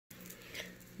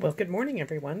Well, good morning,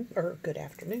 everyone, or good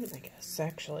afternoon, I guess,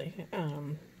 actually.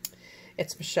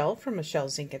 It's Michelle from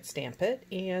Michelle's Ink and Stamp It,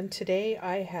 and today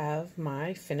I have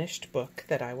my finished book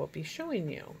that I will be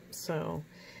showing you. So,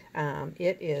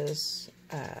 it is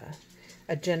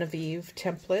a Genevieve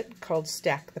template called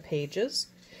Stack the Pages,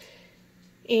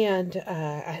 and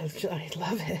I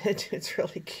love it. It's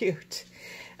really cute.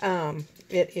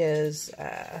 It is,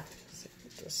 here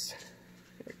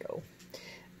we go.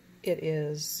 It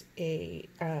is a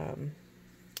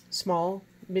small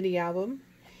mini album.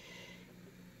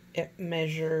 It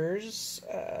measures,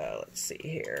 let's see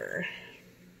here,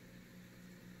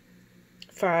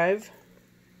 5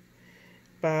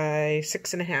 by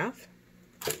 6.5.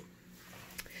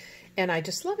 And I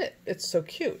just love it. It's so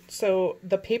cute. So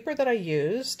the paper that I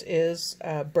used is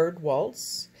Bird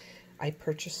Waltz. I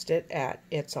purchased it at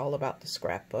It's All About the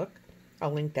Scrapbook.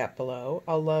 I'll link that below.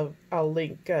 I'll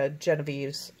link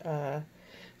Genevieve's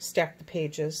Stack the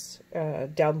Pages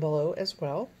down below as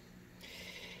well.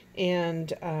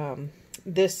 And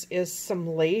this is some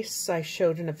lace I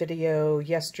showed in a video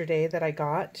yesterday that I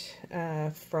got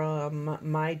from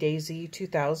My Daisy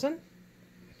 2000.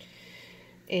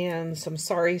 And some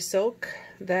sari silk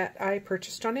that I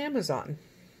purchased on Amazon.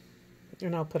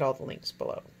 And I'll put all the links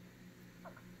below.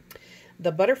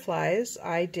 The butterflies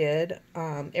I did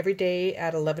every day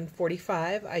at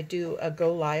 11:45. I do a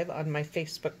go live on my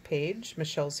Facebook page,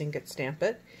 Michelle's Ink and Stamp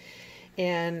It,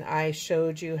 and I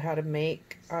showed you how to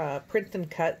make print and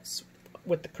cuts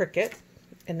with the Cricut,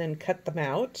 and then cut them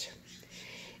out.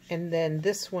 And then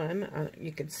this one,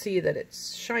 you can see that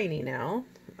it's shiny now.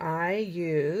 I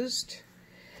used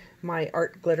my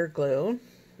art glitter glue,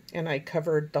 and I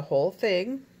covered the whole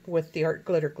thing with the art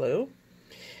glitter glue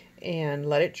and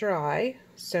let it dry.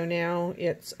 So now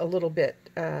it's a little bit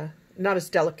not as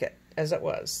delicate as it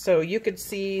was. So you could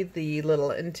see the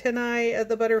little antennae of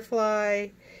the butterfly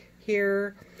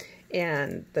here,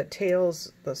 and the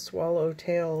tails, the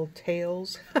swallowtail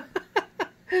tails.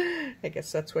 I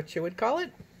guess that's what you would call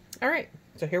it. All right,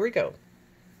 so here we go.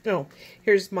 Oh,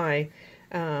 here's my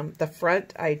the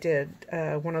front. I did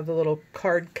one of the little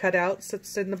card cutouts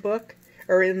that's in the book,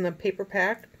 or in the paper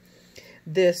pack.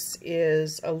 This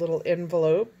is a little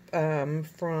envelope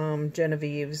from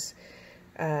Genevieve's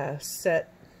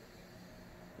set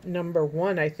number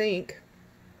 1, I think,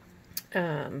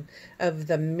 of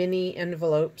the mini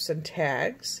envelopes and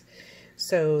tags.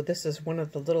 So this is one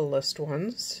of the littlest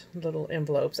ones, little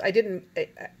envelopes. I didn't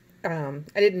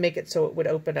make it so it would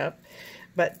open up,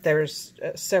 but there's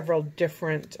several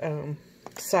different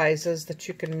sizes that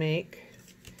you can make.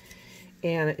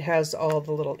 And it has all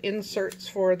the little inserts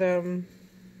for them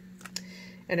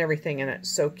and everything in it.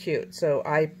 So cute. So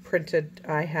I printed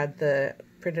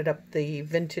up the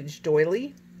vintage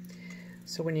doily.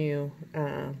 So when you,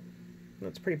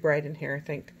 it's pretty bright in here, I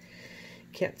think.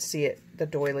 Can't see it, the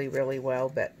doily, really well,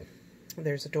 but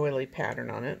there's a doily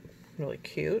pattern on it. Really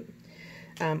cute.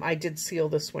 I did seal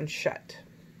this one shut.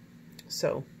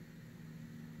 So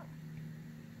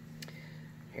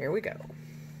here we go.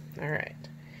 All right.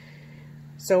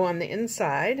 So on the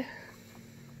inside,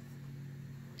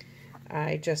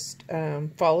 I just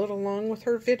followed along with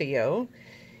her video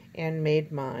and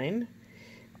made mine.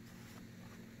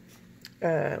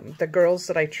 The girls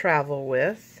that I travel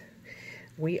with,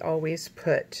 we always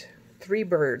put 3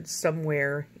 birds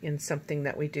somewhere in something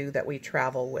that we do that we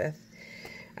travel with.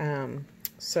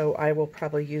 So I will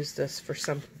probably use this for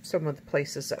some of the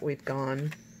places that we've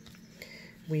gone.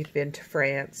 We've been to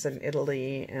France and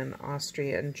Italy and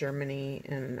Austria and Germany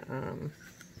and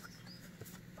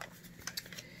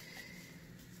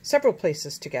several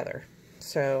places together.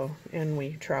 So, and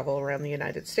we travel around the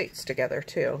United States together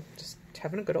too, just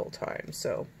having a good old time.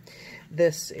 So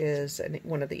this is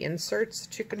one of the inserts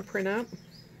that you can print up.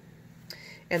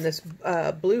 And this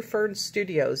Blue Fern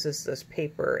Studios is this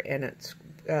paper, and it's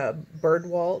Bird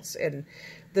Waltz, and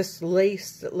this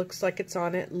lace that looks like it's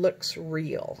on it looks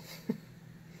real.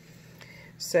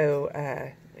 So,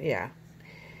 yeah,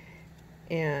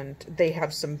 and they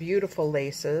have some beautiful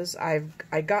laces. I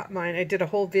got mine. I did a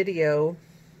whole video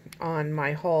on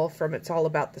my haul from It's All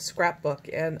About the Scrapbook,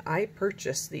 and I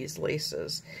purchased these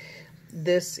laces.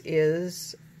 This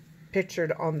is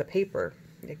pictured on the paper.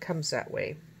 It comes that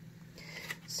way.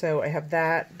 So I have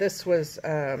that. This was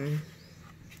one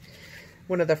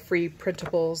of the free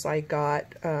printables I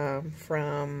got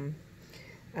from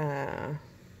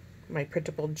my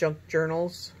printable junk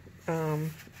journals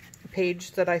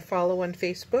page that I follow on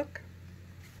Facebook.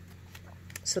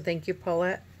 So thank you,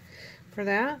 Paulette, for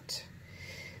that.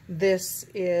 This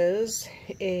is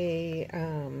a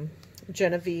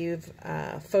Genevieve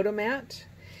photo mat.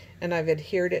 and I've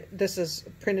adhered it. This is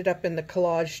printed up in the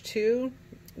collage too.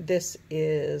 This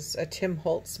is a Tim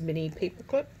Holtz mini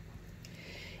paperclip,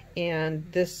 and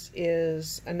this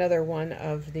is another one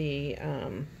of the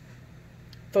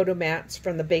photo mats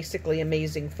from the Basically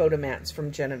Amazing photo mats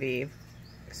from Genevieve.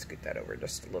 Scoot that over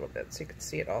just a little bit so you can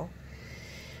see it all.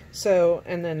 So,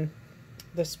 and then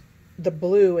this, the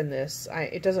blue in this,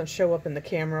 it doesn't show up in the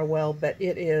camera well, but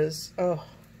it is, oh,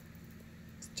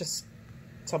 it's just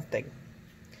something.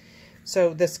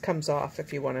 So this comes off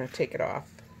if you want to take it off,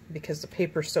 because the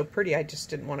paper's so pretty, I just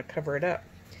didn't want to cover it up.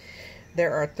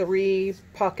 There are 3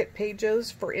 pocket pages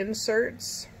for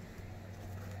inserts,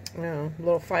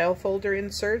 little file folder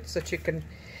inserts that you can,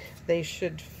 they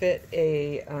should fit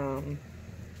a,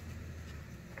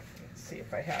 let's see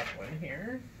if I have one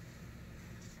here.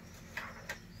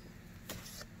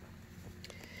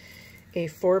 A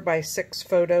 4x6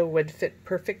 photo would fit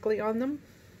perfectly on them.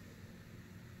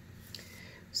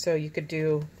 So you could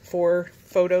do 4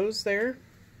 photos there.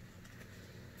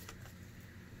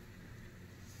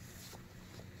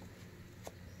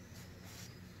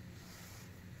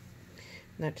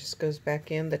 And that just goes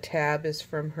back in. The tab is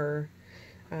from her,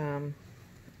 from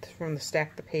the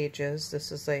Stack the Pages.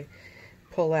 This is a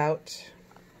pull out.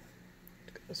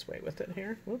 Go this way with it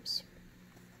here. Whoops.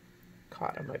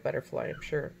 Caught on my butterfly, I'm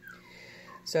sure.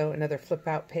 So another flip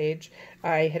out page.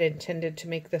 I had intended to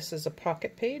make this as a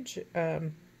pocket page,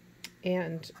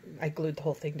 and I glued the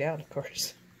whole thing down, of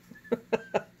course.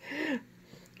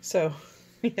 So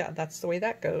yeah, that's the way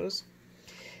that goes.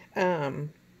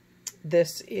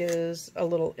 This is a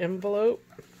little envelope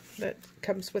that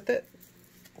comes with it.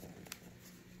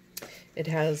 It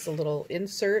has a little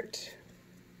insert.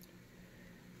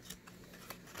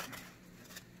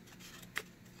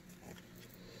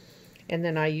 And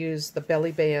then I use the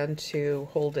belly band to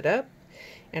hold it up.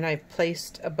 And I've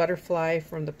placed a butterfly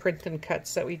from the print and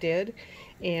cuts that we did.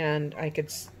 And I could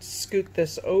scoot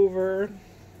this over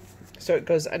so it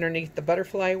goes underneath the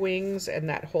butterfly wings, and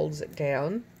that holds it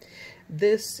down.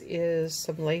 This is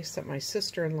some lace that my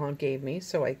sister-in-law gave me.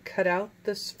 So I cut out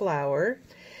this flower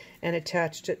and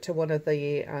attached it to one of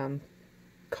the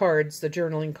cards, the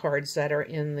journaling cards that are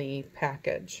in the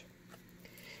package.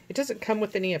 It doesn't come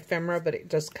with any ephemera, but it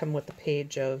does come with a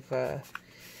page of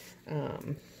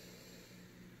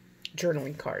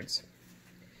journaling cards.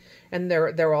 And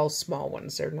they're all small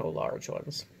ones. There are no large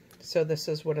ones. So this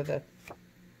is one of the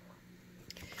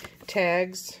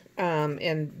tags.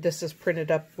 And this is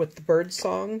printed up with the bird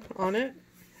song on it.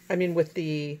 I mean, with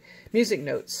the music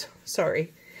notes,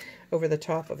 sorry, over the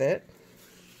top of it.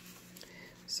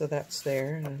 So that's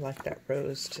there. And I like that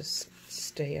rose to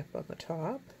stay up on the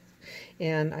top.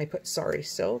 And I put Sorry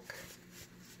Silk.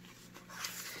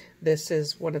 This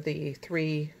is one of the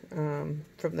 3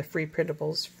 from the free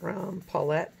printables from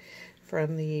Paulette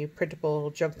from the Printable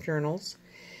Junk Journals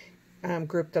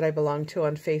group that I belong to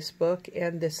on Facebook.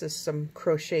 And this is some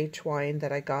crochet twine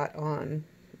that I got on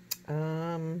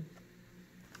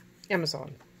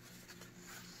Amazon.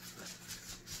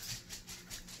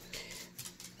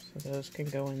 So those can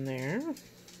go in there.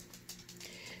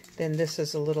 Then this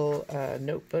is a little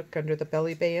notebook under the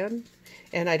belly band,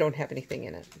 and I don't have anything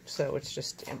in it, so it's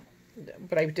just,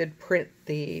 but I did print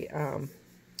the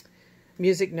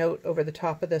music note over the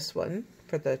top of this one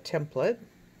for the template.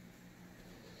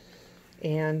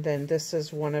 And then this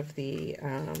is one of the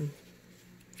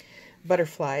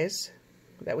butterflies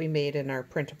that we made in our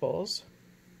printables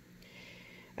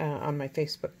on my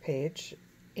Facebook page.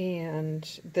 And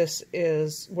this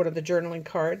is one of the journaling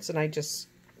cards, and I just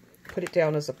put it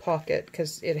down as a pocket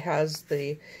because it has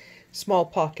the small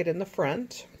pocket in the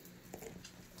front.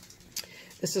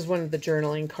 This is one of the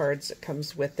journaling cards that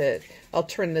comes with it. I'll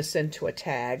turn this into a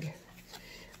tag.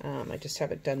 I just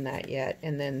haven't done that yet.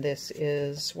 And then this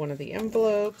is one of the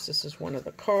envelopes. This is one of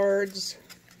the cards.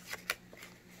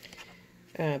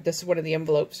 This is one of the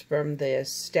envelopes from the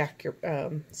Stack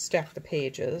the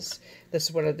Pages. This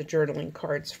is one of the journaling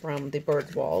cards from the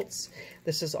Bird Waltz.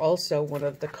 This is also one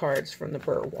of the cards from the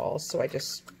Bird Waltz. So I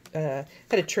just had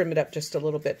to trim it up just a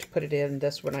little bit to put it in.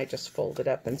 This one I just folded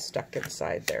up and stuck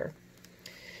inside there.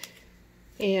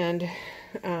 And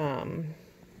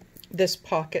this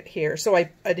pocket here. So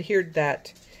I adhered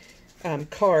that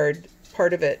card.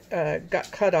 Part of it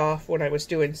got cut off when I was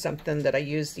doing something that I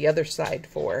used the other side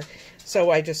for.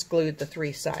 So I just glued the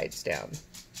 3 sides down.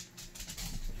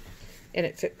 And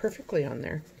it fit perfectly on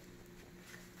there.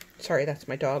 Sorry, that's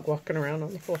my dog walking around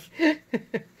on the floor.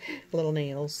 Little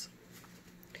nails.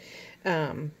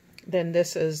 Then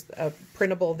this is a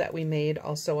printable that we made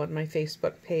also on my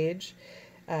Facebook page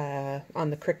on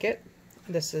the Cricut.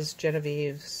 This is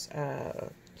Genevieve's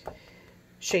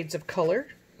Shades of Color.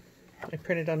 I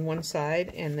printed on one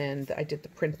side, and then I did the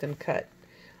print and cut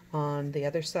on the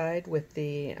other side with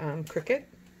the Cricut,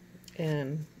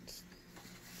 and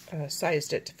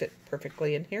sized it to fit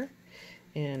perfectly in here,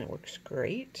 and it works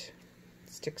great.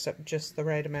 It sticks up just the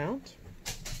right amount.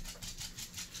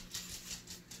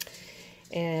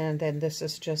 And then this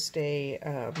is just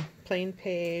a plain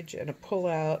page and a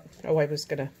pull-out. Oh, I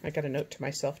got a note to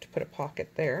myself to put a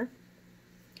pocket there.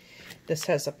 This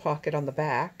has a pocket on the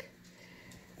back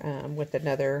with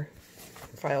another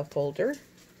file folder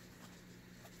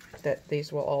that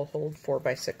these will all hold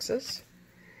 4x6s.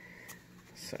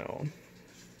 So,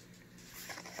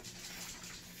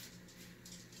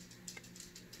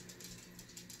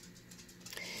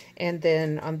 and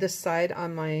then on this side,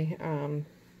 on my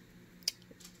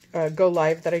go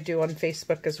live that I do on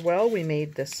Facebook as well, we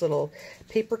made this little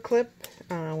paper clip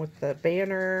with the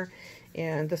banner,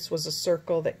 and this was a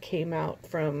circle that came out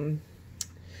from,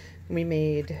 we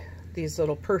made these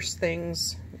little purse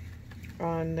things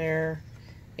on there,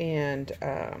 and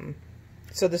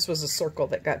so this was a circle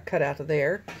that got cut out of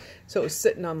there, so it was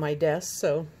sitting on my desk,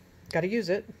 so got to use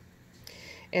it.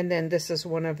 And then this is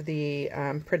one of the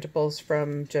printables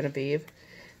from Genevieve.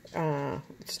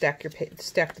 Stack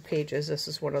the pages. This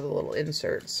is one of the little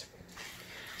inserts.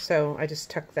 So I just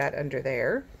tucked that under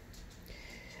there.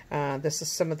 This is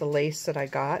some of the lace that I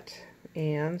got,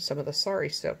 and some of the sari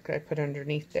silk I put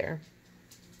underneath there.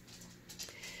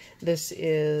 This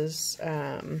is,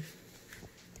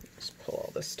 let's pull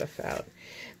all this stuff out.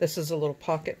 This is a little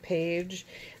pocket page.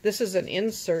 This is an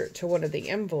insert to one of the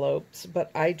envelopes,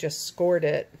 but I just scored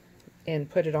it and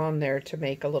put it on there to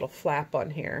make a little flap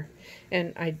on here.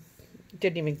 And I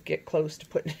didn't even get close to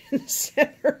putting it in the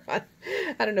center. I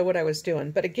don't know what I was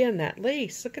doing. But again, that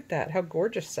lace, look at that, how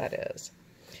gorgeous that is.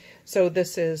 So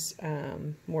this is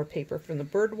more paper from the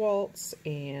Bird Waltz,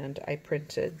 and I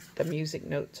printed the music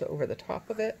notes over the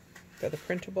top of it for the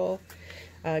printable.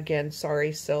 Again,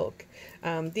 sari silk.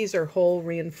 These are whole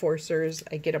reinforcers.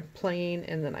 I get them plain,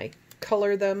 and then I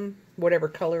color them, whatever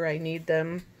color I need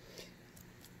them,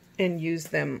 and use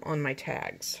them on my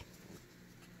tags.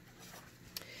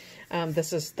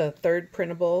 This is the third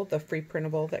printable, the free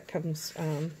printable that comes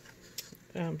from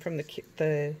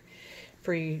the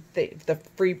free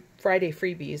Friday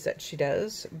freebies that she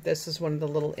does. This is one of the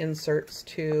little inserts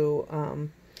to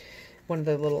one of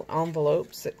the little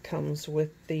envelopes that comes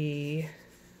with the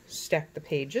stack the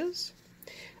pages.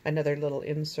 Another little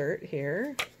insert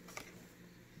here.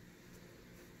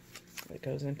 It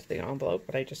goes into the envelope,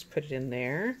 but I just put it in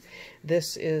there.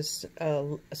 This is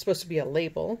supposed to be a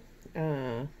label.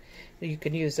 You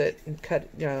can use it and cut,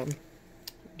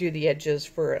 do the edges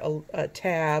for a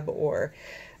tab, or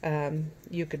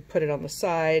you could put it on the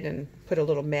side and put a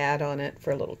little mat on it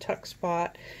for a little tuck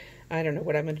spot. I don't know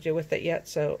what I'm going to do with it yet,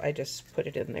 so I just put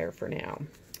it in there for now.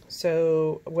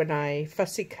 So when I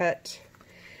fussy cut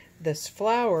this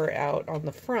flower out on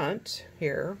the front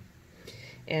here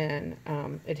and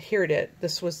adhered it,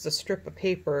 this was the strip of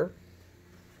paper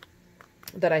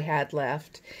that I had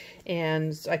left,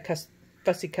 and I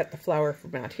fussy cut the flower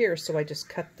from out here, so I just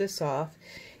cut this off,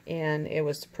 and it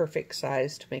was the perfect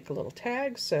size to make a little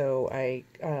tag. So I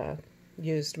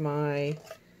used my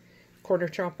corner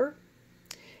chomper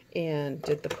and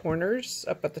did the corners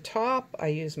up at the top. I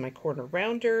used my corner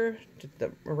rounder,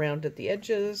 rounded the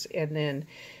edges, and then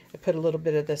I put a little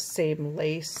bit of the same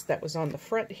lace that was on the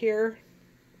front here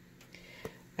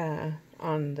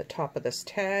on the top of this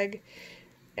tag.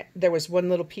 There was one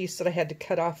little piece that I had to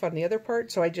cut off on the other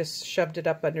part, so I just shoved it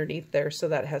up underneath there, so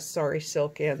that has sari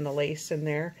silk and the lace in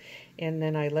there. And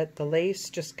then I let the lace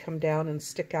just come down and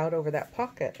stick out over that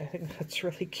pocket. I think that's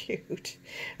really cute.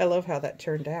 I love how that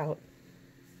turned out.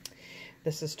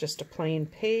 This is just a plain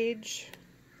page.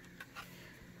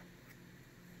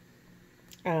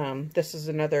 This is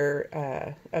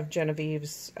another of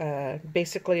Genevieve's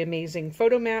Basically Amazing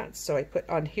photo mats. So I put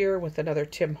on here with another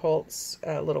Tim Holtz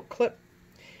little clip.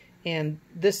 And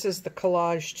this is the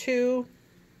collage too.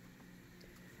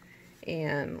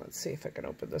 And let's see if I can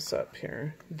open this up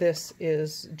here. This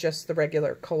is just the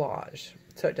regular collage.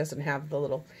 So it doesn't have the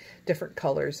little different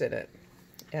colors in it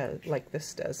like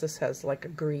this does. This has like a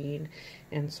green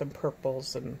and some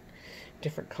purples and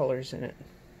different colors in it.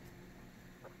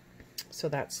 So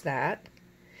that's that.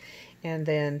 And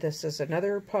then this is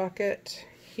another pocket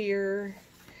here.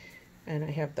 And I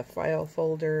have the file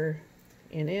folder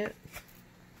in it.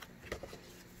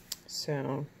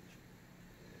 So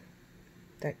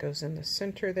that goes in the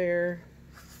center there.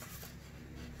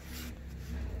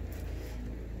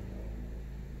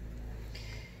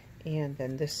 And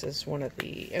then this is one of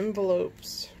the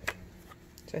envelopes.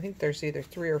 So I think there's either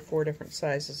 3 or 4 different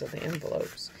sizes of the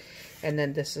envelopes. And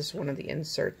then this is one of the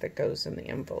insert that goes in the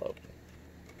envelope.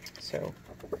 So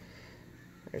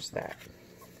there's that.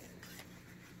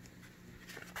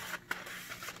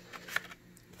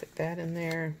 Put that in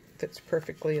there. Fits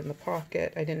perfectly in the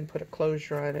pocket. I didn't put a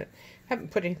closure on it.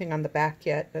 Haven't put anything on the back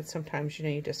yet, but sometimes, you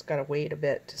know, you just gotta wait a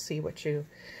bit to see what you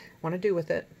want to do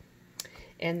with it.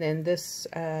 And then this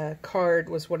card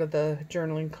was one of the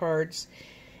journaling cards,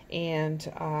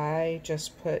 and I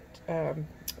just put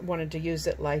wanted to use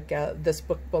it like this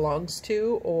book belongs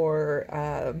to, or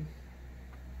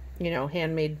you know,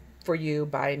 handmade for you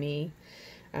by me,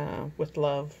 with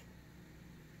love,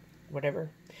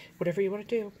 whatever you want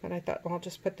to do. And I thought, well, I'll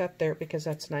just put that there because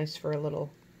that's nice for a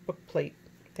little book plate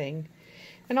thing.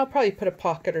 And I'll probably put a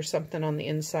pocket or something on the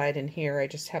inside in here. I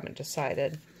just haven't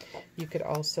decided. You could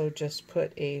also just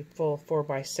put a full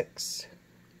 4x6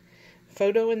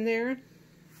 photo in there.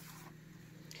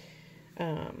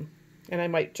 And I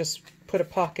might just put a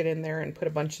pocket in there and put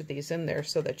a bunch of these in there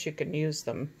so that you can use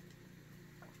them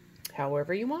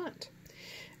however you want.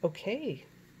 Okay.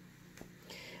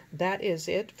 That is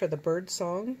it for the bird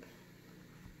song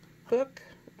book.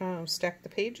 Stack the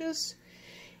pages.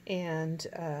 And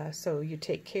so you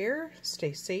take care,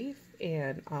 stay safe,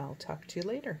 and I'll talk to you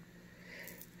later.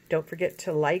 Don't forget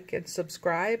to like and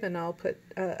subscribe, and I'll put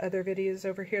other videos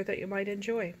over here that you might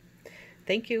enjoy.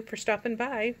 Thank you for stopping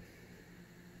by.